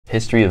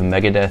History of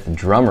Megadeth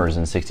Drummers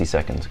in 60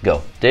 seconds.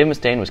 Go. Dave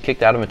Mustaine was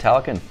kicked out of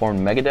Metallica and formed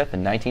Megadeth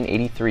in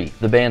 1983.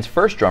 The band's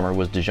first drummer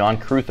was Dijon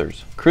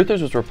Cruthers.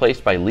 Cruthers was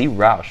replaced by Lee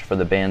Rausch for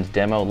the band's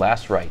demo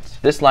Last Rites.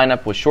 This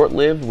lineup was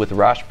short-lived, with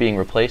Rausch being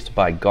replaced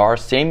by Gar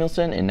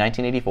Samuelson in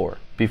 1984.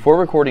 Before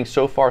recording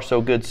So Far So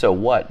Good So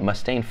What,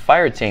 Mustaine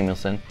fired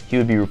Samuelson. He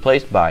would be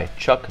replaced by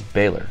Chuck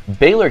Baylor.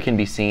 Baylor can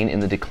be seen in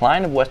The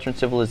Decline of Western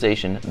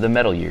Civilization, The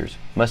Metal Years.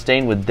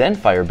 Mustaine would then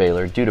fire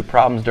Baylor due to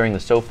problems during the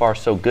So Far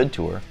So Good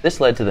tour. This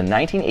led to the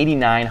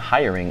 1989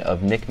 hiring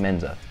of Nick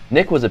Menza.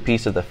 Nick was a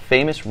piece of the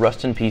famous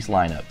Rust in Peace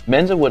lineup.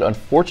 Menza would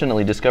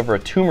unfortunately discover a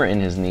tumor in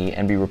his knee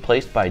and be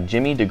replaced by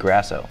Jimmy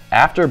DeGrasso.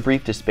 After a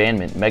brief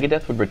disbandment,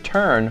 Megadeth would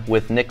return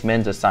with Nick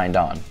Menza signed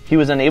on. He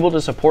was unable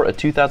to support a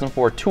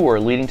 2004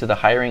 tour, leading to the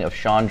hiring of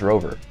Shawn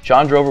Drover.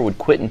 Shawn Drover would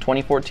quit in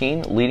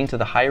 2014, leading to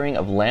the hiring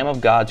of Lamb of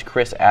God's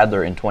Chris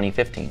Adler in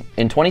 2015.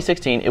 In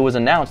 2016, it was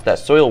announced that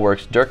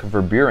Soilwork's Dirk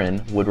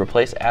Verburen would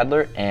replace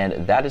Adler,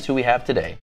 and that is who we have today.